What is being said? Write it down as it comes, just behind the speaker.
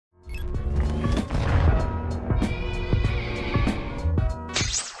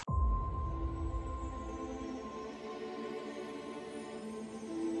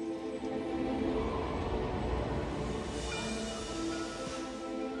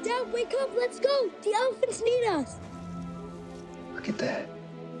Dad, wake up, let's go. The elephants need us. Look at that.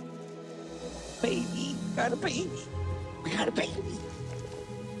 Baby, got a baby. We got a baby.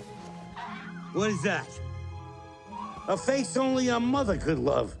 What is that? A face only a mother could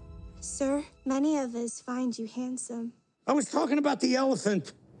love. Sir, many of us find you handsome. I was talking about the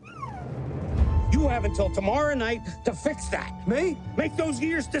elephant. You have until tomorrow night to fix that. Me? Make those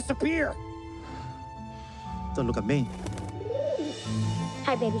ears disappear. Don't look at me.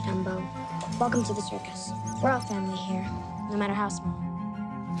 Hi, baby Dumbo. Welcome to the circus. We're all family here, no matter how small.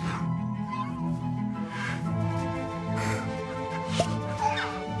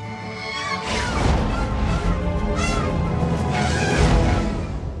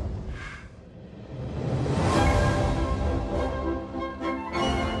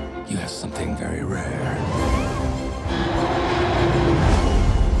 You have something very rare.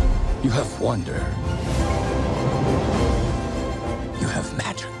 You have wonder. You have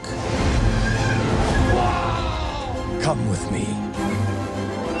magic. Come with me.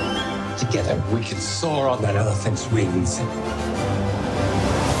 Together, we can soar on that elephant's wings.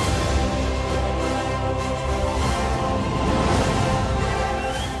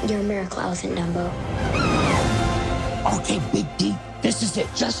 You're a miracle elephant, Dumbo. Okay, Big D, this is it,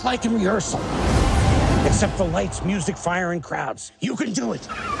 just like in rehearsal. Except for lights, music, fire, and crowds. You can do it.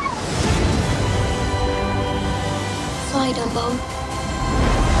 Fly, Dumbo.